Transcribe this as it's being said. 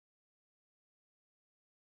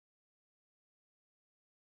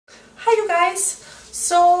Hi you guys!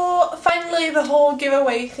 So finally the whole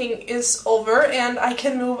giveaway thing is over and I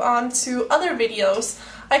can move on to other videos.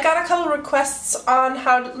 I got a couple requests on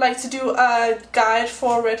how to do a guide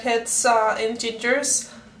for redheads and gingers,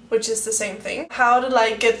 which is the same thing. How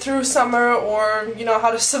to get through summer, or how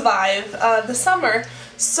to survive the summer.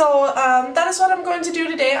 So that is what I'm going to do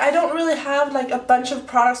today. I don't really have a bunch of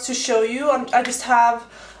products to show you. I just have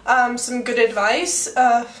some good advice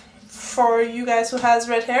for you guys who has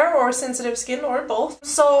red hair or sensitive skin or both.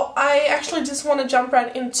 So I actually just want to jump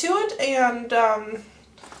right into it and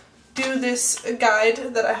do this guide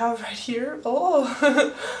that I have right here.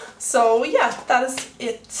 Oh, so yeah, that is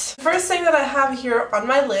it. The first thing that I have here on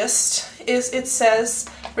my list is it says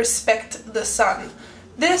respect the sun.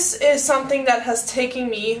 This is something that has taken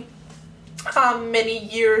me many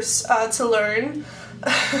years to learn.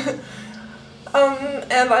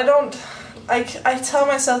 And I tell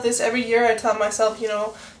myself this every year. I tell myself,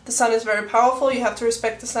 the sun is very powerful, you have to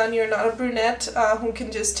respect the sun, you're not a brunette who can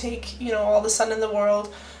just take, all the sun in the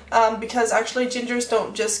world. Because actually gingers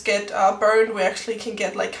don't just get burned, we actually can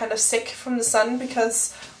get kind of sick from the sun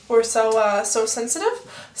because we're so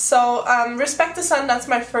sensitive. So respect the sun, that's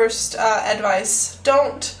my first advice.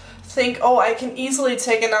 Don't think, oh, I can easily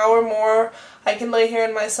take an hour more, I can lay here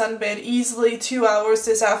in my sunbed easily 2 hours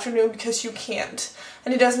this afternoon, because you can't.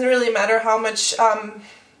 And it doesn't really matter how much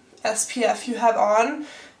SPF you have on,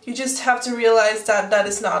 you just have to realize that that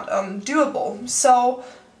is not doable. So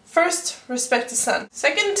first, respect the sun.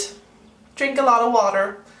 Second, drink a lot of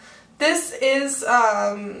water. This is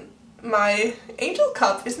my angel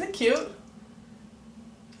cup, isn't it cute?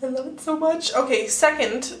 I love it so much. Okay,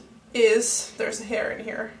 second is, there's a hair in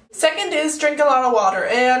here. Second is drink a lot of water,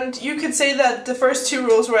 and you could say that the first two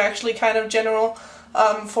rules were actually kind of general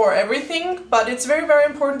for everything, but it's very, very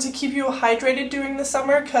important to keep you hydrated during the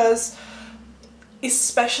summer, because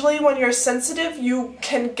especially when you're sensitive, you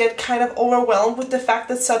can get kind of overwhelmed with the fact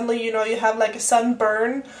that suddenly, you have a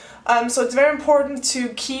sunburn. So it's very important to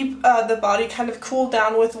keep the body kind of cooled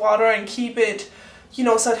down with water and keep it,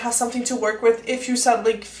 so it has something to work with if you're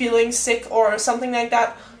suddenly feeling sick or something like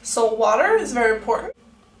that. So water is very important.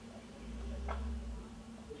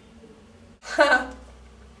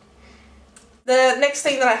 The next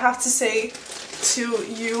thing that I have to say to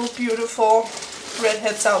you beautiful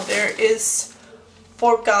redheads out there is,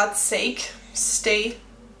 for God's sake, stay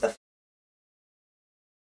the f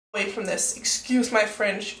away from this. Excuse my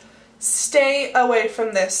French. Stay away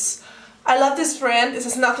from this. I love this brand. This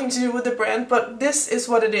has nothing to do with the brand, but this is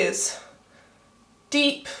what it is.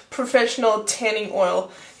 Deep professional tanning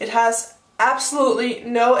oil. It has absolutely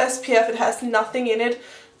no SPF. It has nothing in it.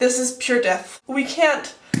 This is pure death. We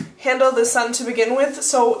can't handle the sun to begin with,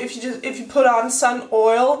 so if you put on sun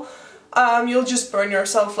oil, you'll just burn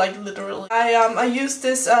yourself, literally. I used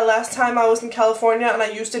this last time I was in California, and I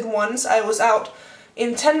used it once. I was out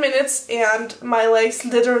in 10 minutes and my legs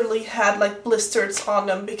literally had blisters on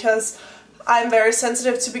them, because I'm very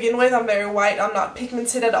sensitive to begin with. I'm very white, I'm not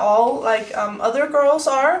pigmented at all like other girls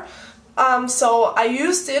are. So I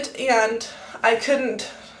used it and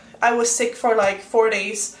I was sick for 4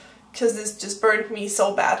 days because this just burned me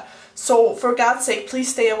so bad. So for God's sake,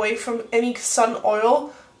 please stay away from any sun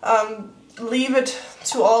oil. Leave it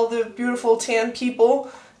to all the beautiful tan people.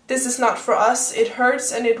 This is not for us. It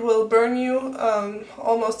hurts and it will burn you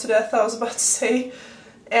almost to death, I was about to say.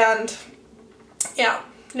 And yeah,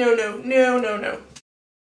 no, no, no, no, no.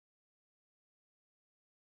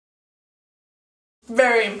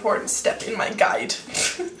 Very important step in my guide.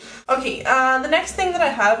 Okay, the next thing that I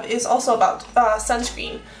have is also about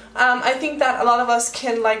sunscreen. I think that a lot of us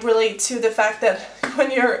can relate to the fact that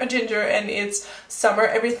when you're a ginger and it's summer,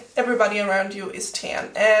 everybody around you is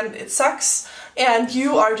tan, and it sucks, and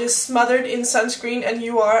you are just smothered in sunscreen, and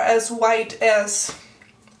you are as white as,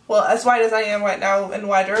 well, as white as I am right now and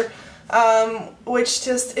whiter. Which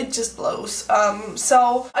it just blows.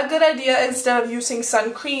 So a good idea, instead of using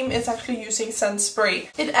sun cream, is actually using sun spray.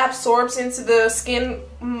 It absorbs into the skin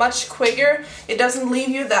much quicker. It doesn't leave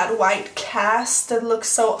you that white cast that looks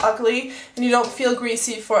so ugly, and you don't feel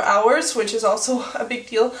greasy for hours, which is also a big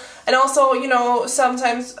deal. And also,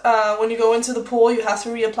 sometimes when you go into the pool, you have to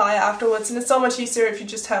reapply afterwards, and it's so much easier if you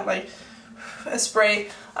just have a spray.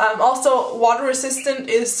 Also, water resistant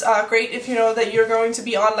is great if you know that you're going to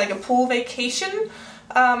be on a pool vacation.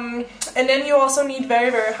 And then you also need very,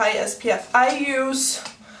 very high SPF. I use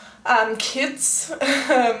Kids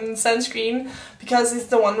sunscreen because it's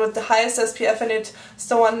the one with the highest SPF, and it's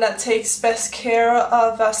the one that takes best care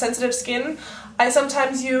of sensitive skin. I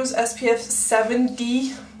sometimes use SPF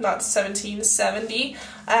 70, not 17, 70,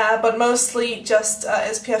 but mostly just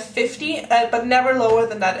SPF 50, but never lower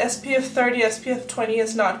than that. SPF 30, SPF 20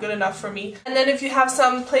 is not good enough for me. And then if you have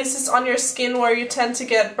some places on your skin where you tend to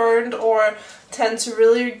get burned or tend to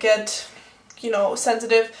really get, you know,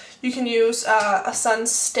 sensitive, you can use a sun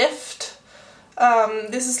stift.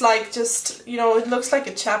 This is like just, you know, it looks like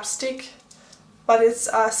a chapstick, but it's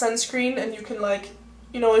sunscreen, and you can like,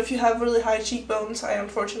 you know, if you have really high cheekbones, I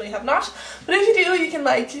unfortunately have not, but if you do, you can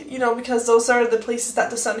like, you know, because those are the places that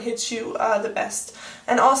the sun hits you the best.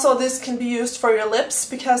 And also this can be used for your lips,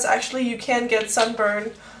 because actually you can get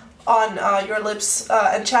sunburn on your lips,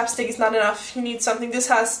 and chapstick is not enough. You need something. This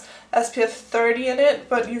has SPF 30 in it,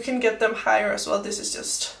 but you can get them higher as well. This is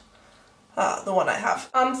just the one I have.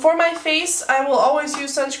 For my face, I will always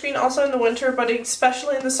use sunscreen also in the winter, but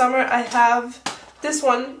especially in the summer. I have this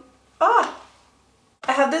one.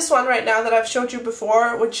 I have this one right now that I've showed you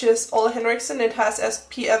before, which is Ole Henriksen. It has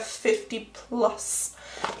SPF 50 plus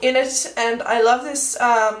in it, and I love this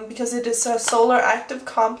because it is a solar active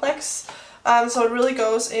complex, so it really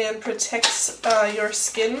goes and protects your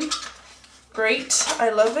skin. Great, I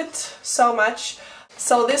love it so much.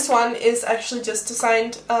 So this one is actually just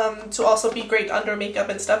designed to also be great under makeup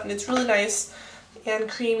and stuff, and it's really nice and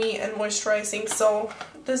creamy and moisturizing, so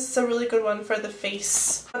this is a really good one for the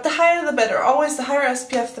face. But the higher the better, always the higher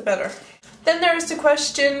SPF the better. Then there is the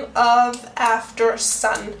question of after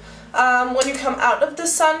sun. When you come out of the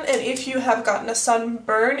sun, and if you have gotten a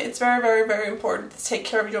sunburn, it's very important to take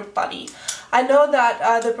care of your body. I know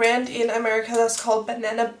that the brand in America that's called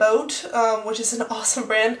Banana Boat, which is an awesome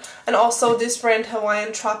brand, and also this brand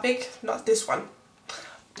Hawaiian Tropic, not this one,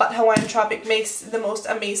 but Hawaiian Tropic makes the most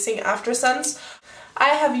amazing after suns.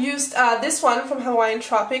 I have used this one from Hawaiian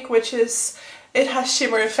Tropic, which is, it has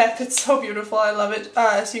shimmer effect. It's so beautiful. I love it.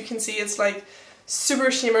 As you can see, it's like super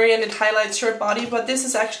shimmery and it highlights your body, but this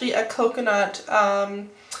is actually a coconut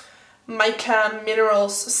mica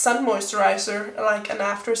minerals sun moisturizer, like an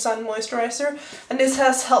after sun moisturizer, and this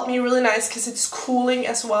has helped me really nice because it's cooling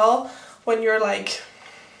as well when you're like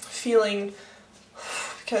feeling,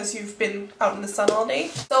 because you've been out in the sun all day.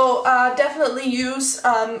 So definitely use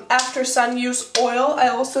after sun, use oil. I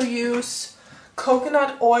also use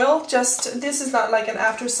coconut oil. Just, this is not like an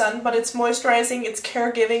after sun, but it's moisturizing, it's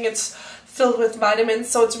caregiving, it's filled with vitamins,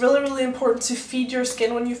 so it's really important to feed your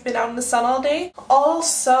skin when you've been out in the sun all day.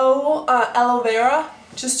 Also aloe vera.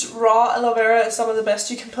 Just raw aloe vera is some of the best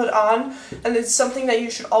you can put on, and it's something that you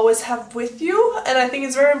should always have with you, and I think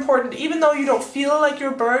it's very important, even though you don't feel like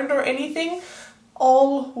you're burned or anything,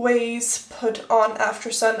 always put on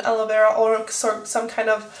after sun aloe vera or some kind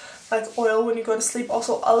of like oil when you go to sleep.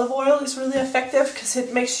 Also olive oil is really effective because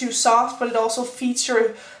it makes you soft, but it also feeds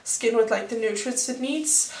your skin with like the nutrients it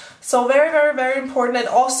needs. So very important. And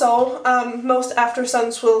also most after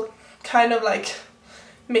suns will kind of like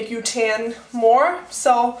make you tan more,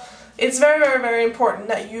 so it's very important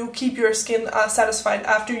that you keep your skin satisfied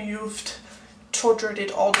after you've tortured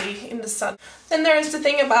it all day in the sun. Then there is the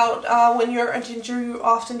thing about when you're a ginger, you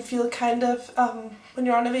often feel kind of, when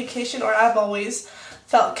you're on a vacation, or I've always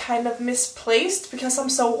felt kind of misplaced because I'm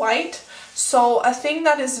so white. So a thing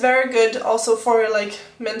that is very good also for your like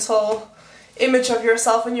mental image of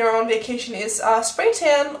yourself when you're on vacation is spray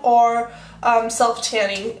tan or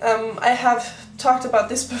self-tanning. I have talked about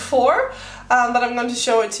this before, but I'm going to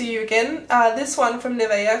show it to you again. This one from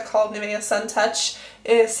Nivea, called Nivea Sun Touch,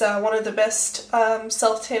 is one of the best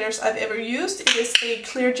self-tanners I've ever used. It is a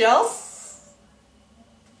clear gel.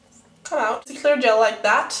 Come out. It's a clear gel like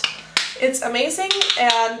that. It's amazing,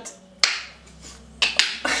 and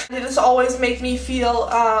it has always made me feel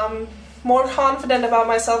more confident about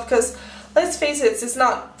myself, because let's face it, it's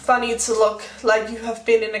not funny to look like you have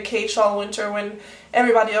been in a cage all winter when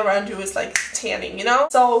everybody around you is like tanning, you know?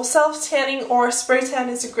 So self-tanning or spray tan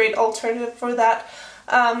is a great alternative for that.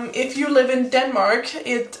 If you live in Denmark,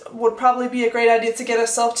 it would probably be a great idea to get a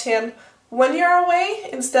self-tan when you're away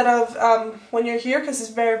instead of when you're here, because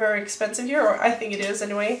it's very expensive here, or I think it is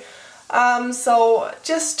anyway. So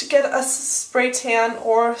just get a spray tan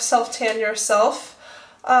or self-tan yourself.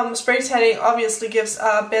 Spray tanning obviously gives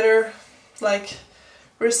a better like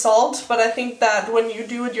result, but I think that when you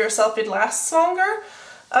do it yourself it lasts longer.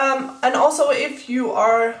 And also, if you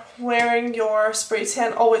are wearing your spray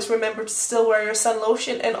tan, always remember to still wear your sun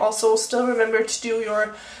lotion, and also still remember to do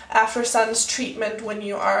your after suns treatment when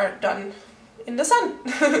you are done in the sun.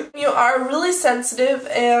 You are really sensitive,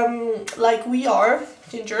 like we are,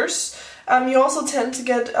 gingers. You also tend to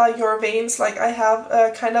get your veins, like I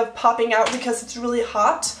have, kind of popping out because it's really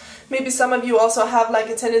hot. maybe some of you also have like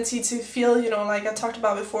a tendency to feel, you know, like I talked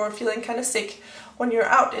about before, feeling kind of sick when you're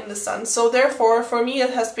out in the sun. So therefore, for me,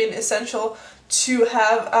 it has been essential to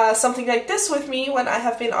have something like this with me when I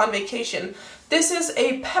have been on vacation. This is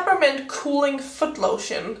a peppermint cooling foot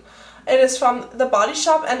lotion. It is from the Body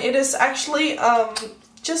Shop, and it is actually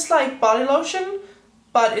just like body lotion,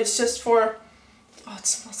 but it's just for, oh, it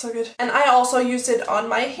smells so good. And I also use it on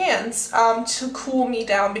my hands to cool me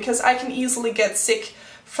down, because I can easily get sick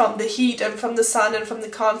from the heat and from the sun and from the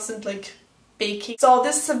constant like baking. So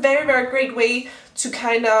this is a very, very great way to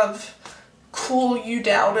kind of cool you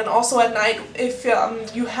down. And also at night, if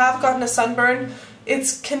you have gotten a sunburn,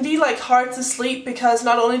 it can be like hard to sleep, because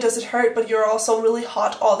not only does it hurt, but you're also really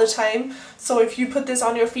hot all the time. So if you put this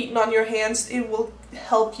on your feet and on your hands, it will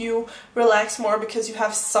help you relax more, because you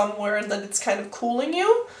have somewhere that it's kind of cooling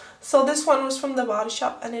you. So this one was from the Body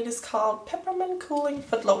Shop, and it is called Peppermint Cooling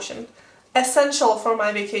Foot Lotion. Essential for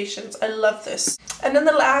my vacations. I love this. And then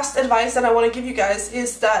the last advice that I want to give you guys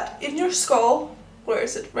is that in your skull, where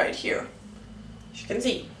is it? Right here. As you can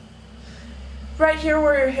see. Right here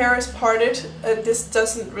where your hair is parted, and this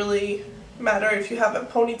doesn't really matter if you have a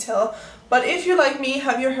ponytail, but if you, like me,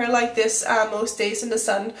 have your hair like this most days in the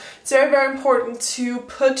sun, it's very, very important to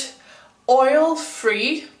put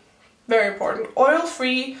oil-free, very important,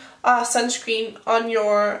 oil-free sunscreen on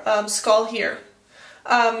your skull here.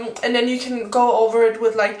 And then you can go over it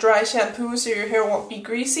with like dry shampoo so your hair won't be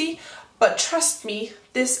greasy. But trust me,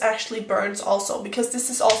 this actually burns also, because this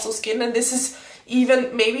is also skin, and this is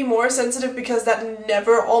even maybe more sensitive because that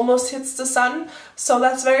never almost hits the sun. So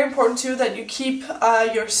that's very important too, that you keep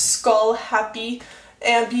your skull happy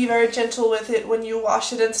and be very gentle with it when you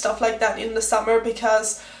wash it and stuff like that in the summer,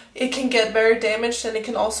 because it can get very damaged, and it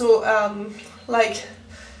can also like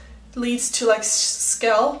leads to like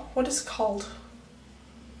what is it called?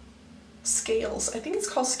 Scales. I think it's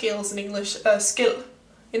called scales in English. Skill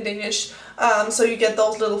in Danish. So you get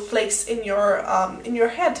those little flakes in your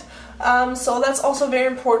head. So that's also very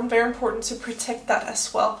important to protect that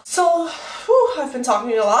as well. So, whew, I've been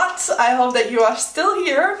talking a lot. I hope that you are still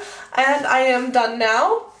here, and I am done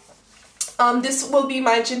now. This will be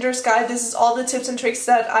my ginger's guide. This is all the tips and tricks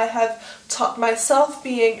that I have taught myself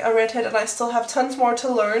being a redhead, and I still have tons more to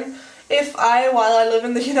learn. If while I live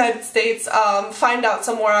in the United States, find out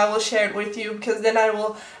somewhere, I will share it with you, because then I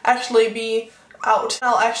will actually be out.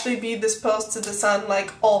 I'll actually be disposed to the sun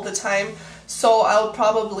like all the time, so I'll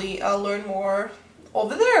probably learn more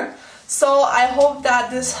over there. So I hope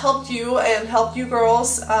that this helped you and helped you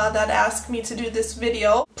girls that asked me to do this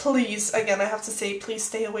video. Please, again I have to say, please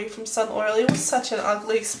stay away from sun oil. It was such an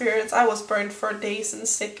ugly experience. I was burned for days and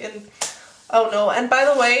sick, and oh no. And by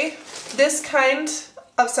the way, this kind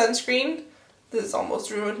of sunscreen, this is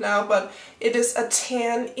almost ruined now, but it is a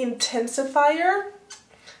tan intensifier.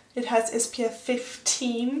 It has SPF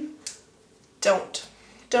 15.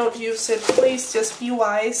 Don't use it, please. Just be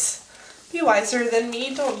wise. Be wiser than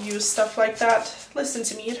me. Don't use stuff like that. Listen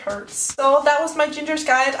to me, it hurts. So that was my ginger's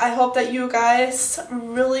guide. I hope that you guys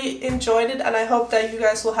really enjoyed it, and I hope that you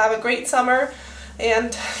guys will have a great summer,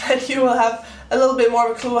 and that you will have a little bit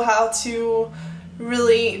more of a clue how to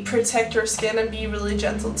really protect your skin and be really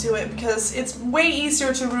gentle to it, because it's way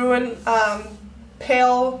easier to ruin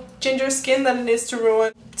pale ginger skin than it is to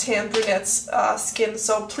ruin tan brunette's skin.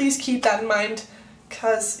 So please keep that in mind,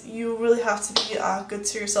 because you really have to be good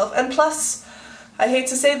to yourself. And plus, I hate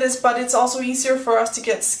to say this, but it's also easier for us to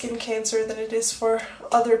get skin cancer than it is for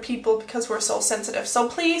other people, because we're so sensitive. So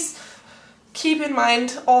please keep in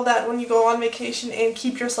mind all that when you go on vacation, and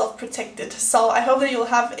keep yourself protected. So I hope that you'll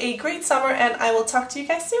have a great summer, and I will talk to you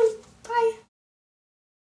guys soon.